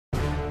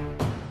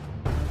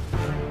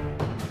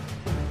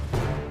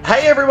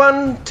Hey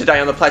everyone!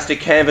 Today on the plastic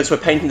canvas we're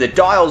painting the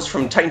dials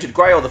from Tainted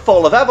Grail, the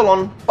Fall of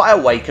Avalon by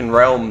Awakened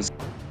Realms.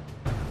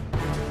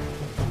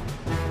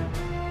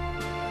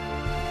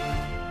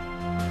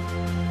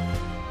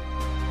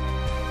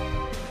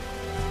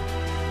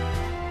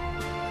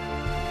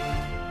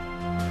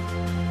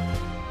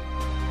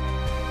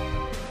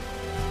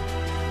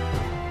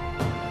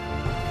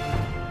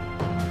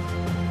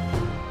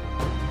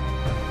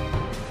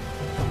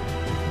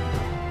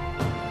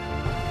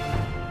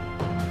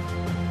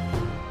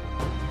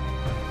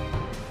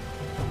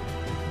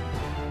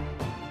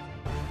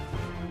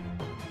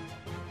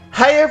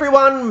 Hey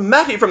everyone,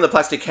 Matt here from the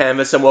Plastic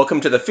Canvas and welcome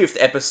to the 5th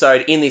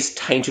episode in this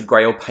Tainted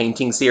Grail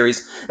painting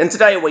series. And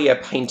today we are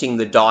painting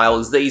the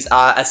dials. These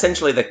are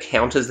essentially the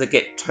counters that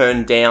get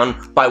turned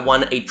down by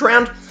one each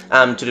round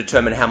to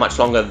determine how much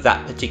longer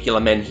that particular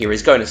menhir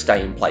is going to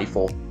stay in play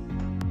for.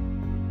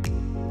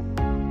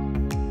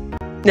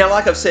 Now,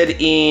 like I've said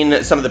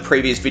in some of the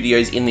previous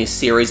videos in this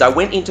series, I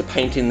went into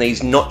painting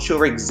these not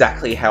sure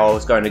exactly how I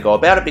was going to go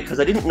about it because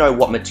I didn't know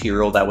what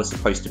material they were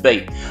supposed to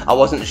be. I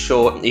wasn't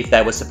sure if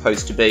they were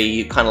supposed to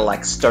be kind of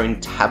like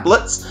stone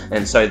tablets,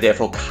 and so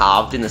therefore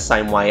carved in the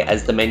same way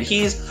as the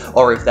menhirs,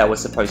 or if they were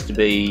supposed to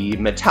be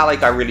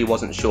metallic. I really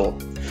wasn't sure.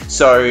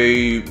 So,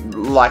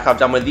 like I've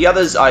done with the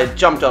others, I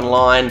jumped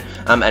online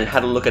and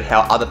had a look at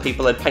how other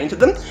people had painted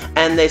them,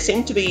 and there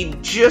seemed to be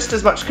just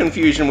as much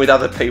confusion with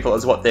other people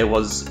as what there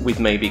was with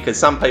me, because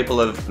some people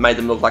have made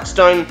them look like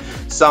stone,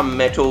 some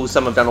metal,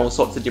 some have done all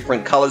sorts of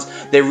different colours.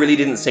 There really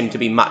didn't seem to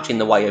be much in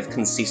the way of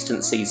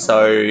consistency,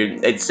 so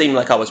it seemed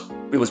like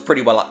it was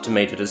pretty well up to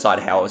me to decide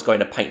how I was going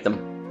to paint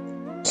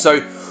them.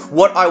 So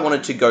what I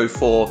wanted to go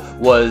for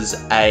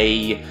was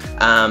a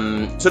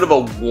sort of a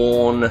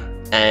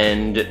worn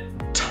and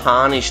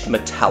tarnished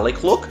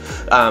metallic look.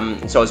 So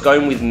I was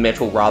going with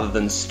metal rather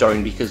than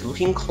stone because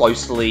looking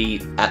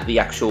closely at the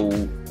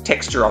actual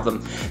texture of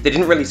them, there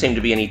didn't really seem to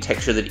be any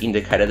texture that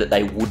indicated that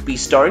they would be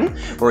stone,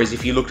 whereas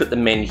if you looked at the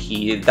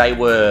menhir, they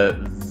were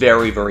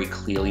very, very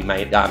clearly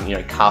made,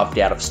 carved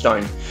out of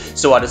stone.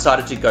 So I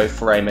decided to go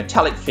for a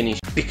metallic finish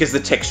because the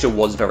texture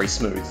was very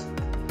smooth.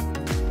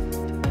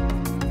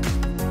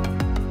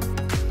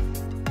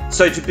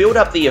 So to build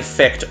up the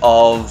effect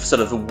of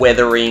sort of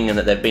weathering and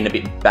that they've been a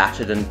bit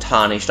battered and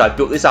tarnished, I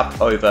built this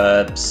up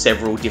over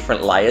several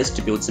different layers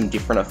to build some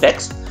different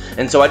effects.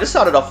 And so I just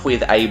started off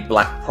with a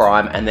black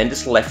prime and then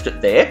just left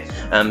it there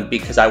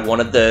because I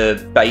wanted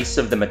the base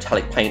of the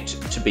metallic paint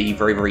to be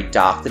very, very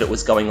dark that it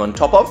was going on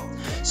top of.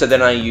 So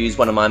then I used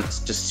one of my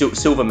just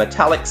silver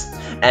metallics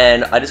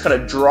and I just kind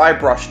of dry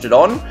brushed it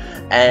on,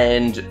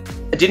 and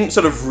I didn't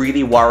sort of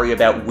really worry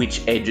about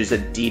which edges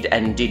it did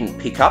and didn't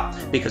pick up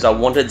because I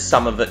wanted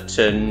some of it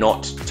to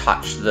not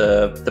touch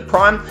the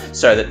prime,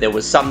 so that there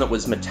was some that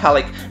was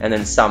metallic and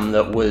then some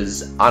that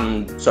was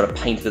sort of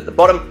painted at the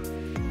bottom.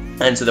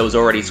 And so there was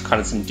already kind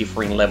of some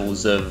differing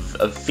levels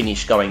of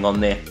finish going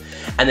on there.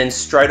 And then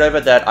straight over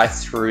that I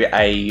threw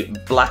a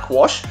black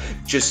wash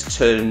just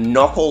to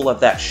knock all of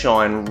that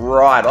shine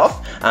right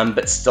off,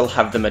 but still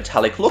have the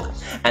metallic look.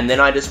 And then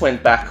I just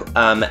went back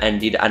and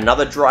did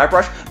another dry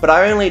brush, but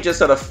I only just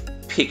sort of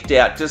picked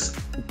out just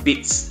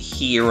bits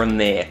here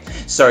and there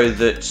so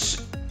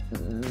that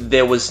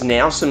there was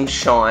now some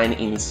shine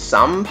in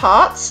some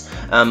parts,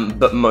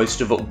 but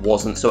most of it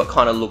wasn't. So it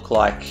kind of looked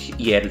like,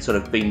 yeah, it had sort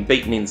of been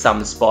beaten in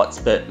some spots,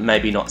 but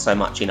maybe not so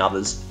much in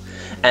others.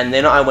 And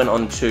then I went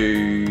on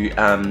to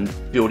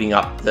building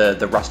up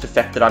the rust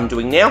effect that I'm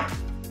doing now.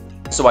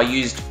 So I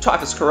used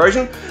Typhus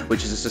Corrosion,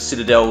 which is just a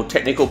Citadel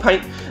technical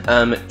paint,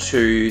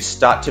 to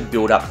start to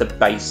build up the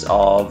base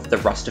of the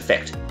rust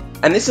effect.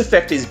 And this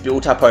effect is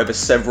built up over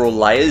several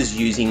layers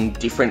using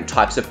different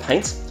types of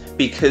paints,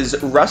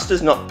 because rust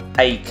is not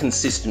a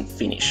consistent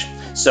finish.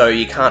 So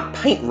you can't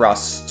paint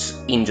rust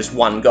in just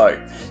one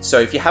go. So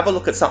if you have a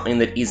look at something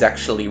that is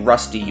actually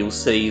rusty, you'll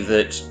see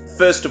that,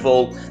 first of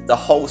all, the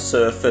whole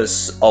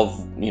surface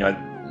of,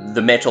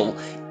 the metal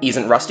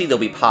isn't rusty. There'll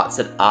be parts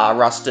that are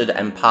rusted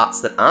and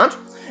parts that aren't.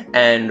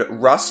 And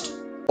rust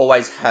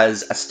always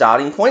has a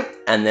starting point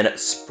and then it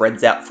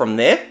spreads out from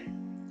there.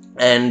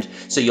 And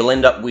so you'll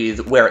end up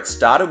with where it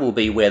started will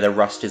be where the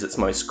rust is its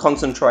most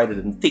concentrated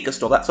and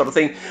thickest, or that sort of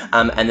thing,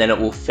 and then it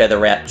will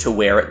feather out to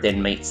where it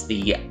then meets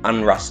the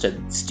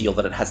unrusted steel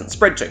that it hasn't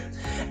spread to.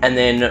 And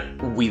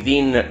then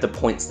within the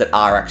points that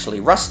are actually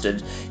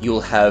rusted,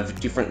 you'll have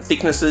different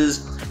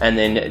thicknesses and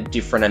then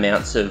different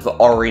amounts of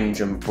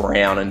orange and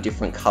brown and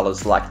different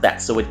colours like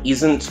that. So it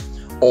isn't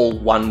all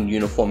one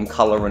uniform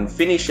colour and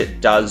finish,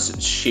 it does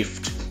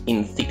shift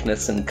in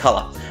thickness and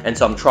colour. And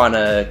so I'm trying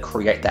to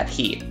create that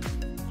here.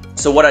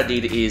 So what I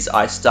did is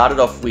I started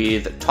off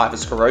with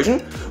Typhus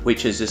Corrosion,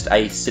 which is just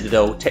a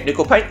Citadel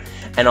technical paint,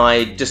 and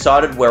I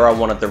decided where I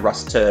wanted the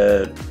rust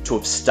to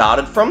have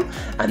started from,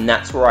 and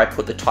that's where I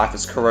put the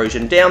Typhus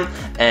Corrosion down,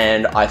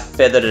 and I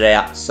feathered it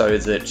out so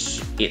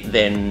that it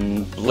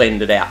then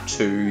blended out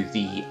to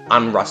the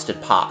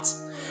unrusted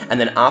parts. And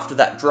then after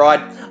that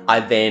dried, I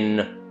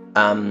then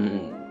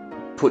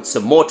put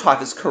some more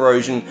Typhus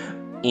Corrosion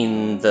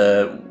in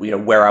the,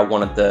 where I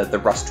wanted the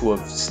rust to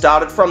have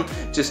started from,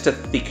 just to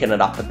thicken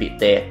it up a bit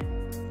there.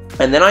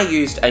 And then I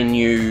used a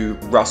new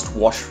rust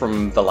wash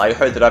from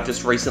Vallejo that I've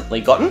just recently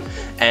gotten,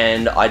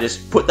 and I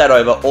just put that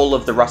over all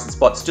of the rusted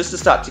spots just to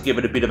start to give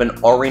it a bit of an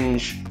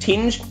orange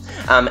tinge,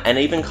 and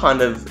even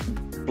kind of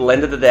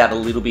blended it out a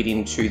little bit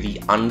into the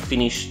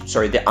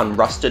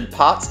unrusted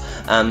parts,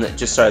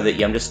 just so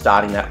that, I'm just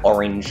starting that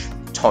orange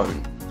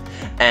tone.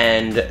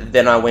 And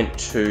then I went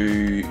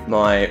to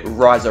my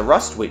Riser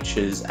Rust, which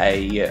is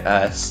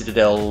a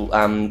Citadel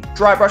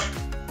dry brush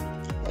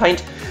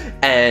paint,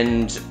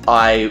 and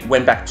I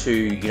went back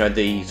to,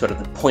 the sort of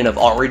the point of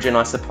origin,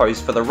 I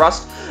suppose, for the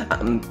rust,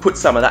 put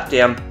some of that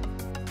down,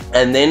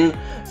 and then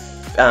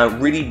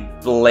really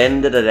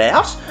blended it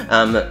out,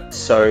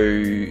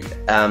 so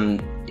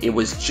it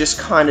was just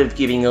kind of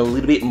giving a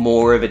little bit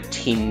more of a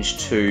tinge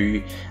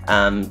to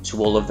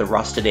all of the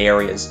rusted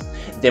areas.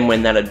 Then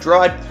when that had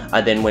dried, I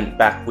then went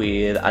back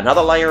with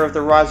another layer of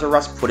the Riser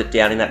Rust, put it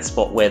down in that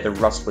spot where the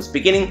rust was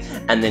beginning,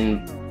 and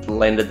then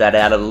blended that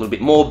out a little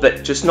bit more,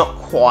 but just not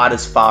quite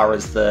as far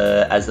as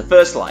the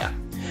first layer.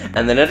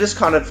 And then I just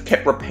kind of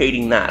kept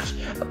repeating that,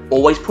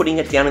 always putting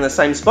it down in the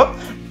same spot,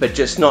 but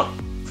just not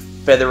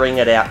feathering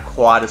it out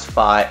quite as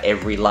far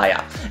every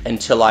layer,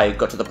 until I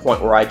got to the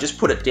point where I just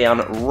put it down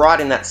right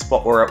in that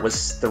spot where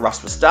the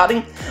rust was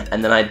starting,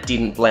 and then I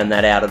didn't blend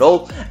that out at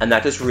all, and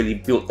that just really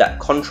built that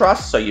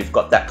contrast. So you've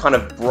got that kind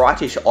of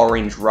brightish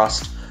orange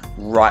rust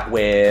right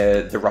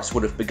where the rust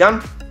would have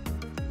begun,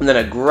 and then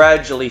it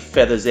gradually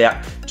feathers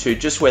out to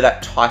just where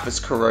that typhus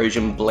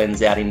corrosion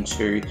blends out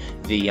into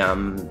the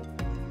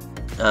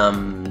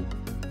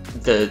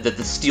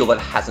steel that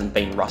hasn't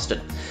been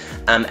rusted.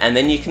 And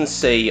then you can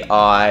see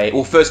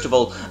first of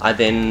all, I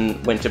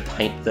then went to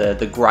paint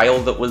the grail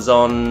that was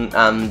on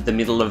the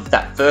middle of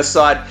that first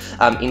side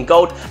in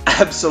gold.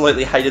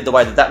 Absolutely hated the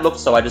way that looked,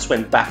 so I just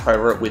went back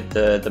over it with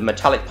the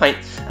metallic paint,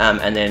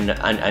 and then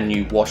a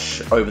new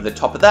wash over the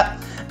top of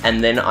that.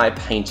 And then I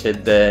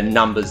painted the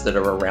numbers that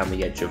are around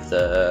the edge of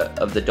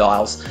the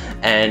dials,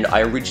 and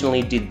I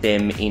originally did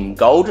them in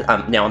gold.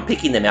 Now I'm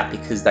picking them out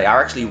because they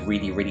are actually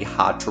really, really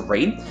hard to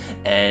read,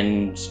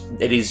 and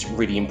it is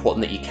really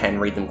important that you can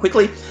read them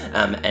quickly,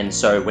 and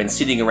so when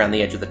sitting around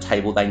the edge of the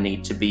table, they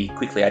need to be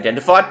quickly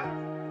identified.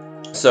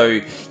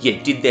 So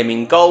yeah, did them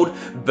in gold,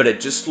 but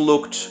it just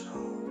looked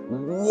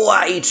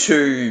way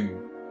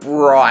too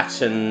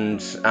bright and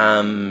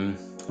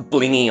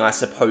blingy, I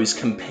suppose,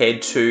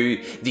 compared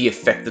to the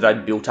effect that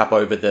I'd built up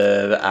over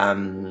the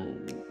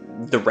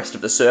rest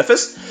of the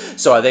surface.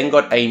 So I then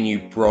got a new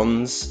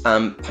bronze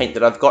paint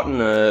that I've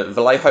gotten, a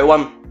Vallejo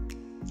one,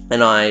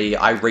 and I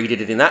redid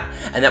it in that,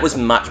 and that was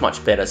much,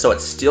 much better. So it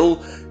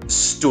still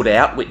stood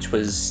out, which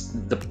was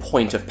the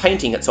point of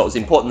painting it, so it was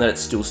important that it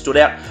still stood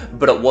out,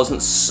 but it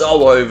wasn't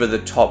so over the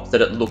top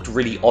that it looked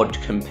really odd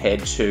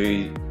compared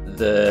to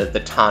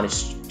the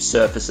tarnished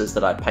surfaces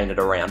that I painted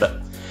around it.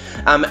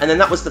 And then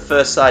that was the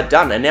first side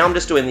done, and now I'm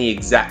just doing the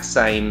exact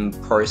same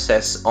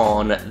process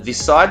on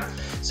this side.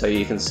 So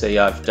you can see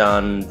I've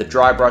done the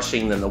dry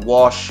brushing, then the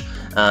wash,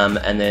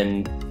 and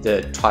then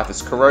the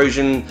typhus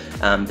corrosion,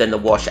 then the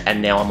wash,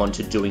 and now I'm on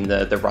to doing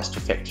the rust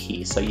effect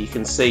here. So you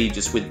can see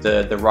just with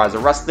the Riser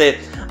Rust there,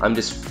 I'm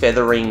just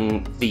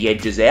feathering the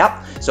edges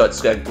out, so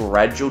it's a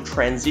gradual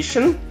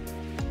transition,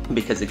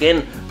 because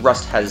again,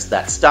 rust has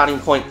that starting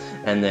point,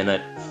 and then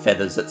it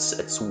feathers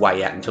its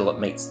way out until it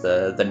meets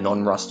the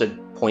non-rusted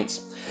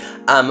points.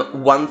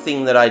 One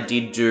thing that I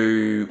did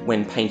do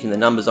when painting the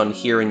numbers on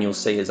here, and you'll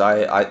see as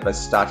I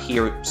start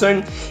here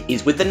soon,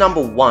 is with the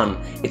number 1,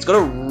 it's got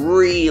a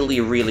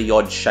really, really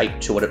odd shape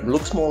to it. It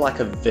looks more like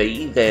a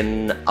V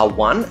than a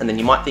 1, and then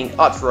you might think,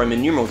 oh, it's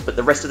Roman numerals, but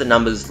the rest of the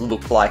numbers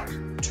look like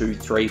 2,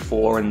 3,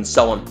 4, and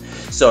so on.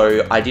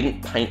 So I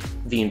didn't paint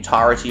the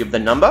entirety of the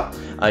number.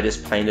 I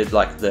just painted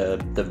like the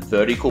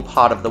vertical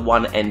part of the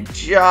 1 and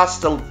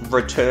just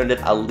returned it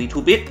a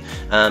little bit,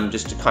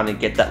 just to kind of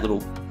get that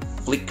little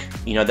flick,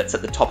 that's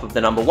at the top of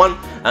the number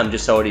 1,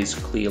 just so it is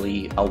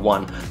clearly a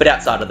 1. But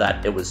outside of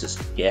that, it was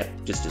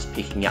just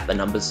picking out the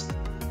numbers.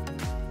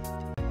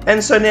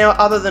 And so now,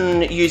 other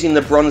than using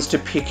the bronze to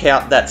pick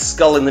out that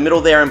skull in the middle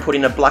there and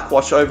putting a black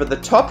wash over the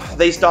top,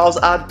 these dials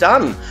are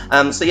done.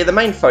 So yeah, the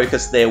main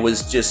focus there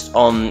was just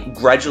on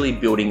gradually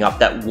building up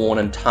that worn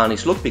and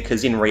tarnished look,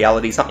 because in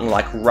reality, something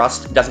like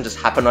rust doesn't just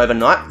happen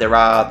overnight. There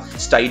are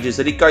stages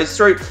that it goes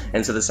through,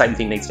 and so the same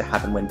thing needs to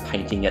happen when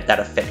painting it. That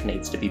effect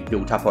needs to be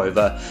built up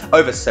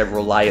over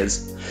several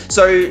layers.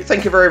 So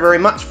thank you very, very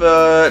much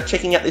for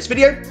checking out this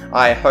video.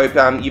 I hope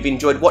you've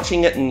enjoyed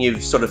watching it and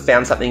you've sort of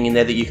found something in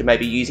there that you can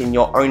maybe use in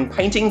your own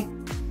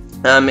painting.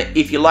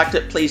 If you liked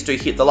it, please do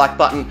hit the like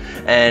button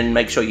and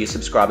make sure you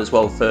subscribe as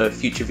well for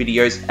future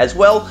videos as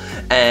well.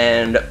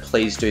 And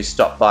please do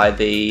stop by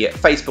the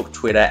Facebook,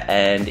 Twitter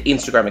and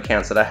Instagram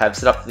accounts that I have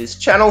set up for this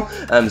channel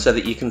so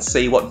that you can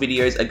see what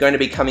videos are going to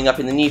be coming up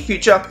in the near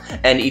future.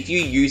 And if you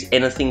use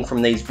anything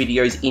from these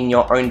videos in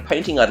your own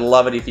painting, I'd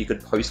love it if you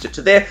could post it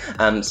to there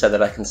so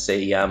that I can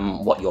see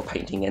what your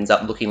painting ends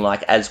up looking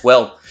like as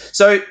well.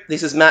 So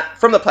this is Matt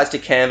from the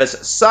Plastic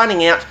Canvas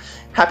signing out.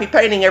 Happy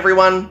painting,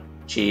 everyone.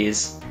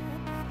 Cheers.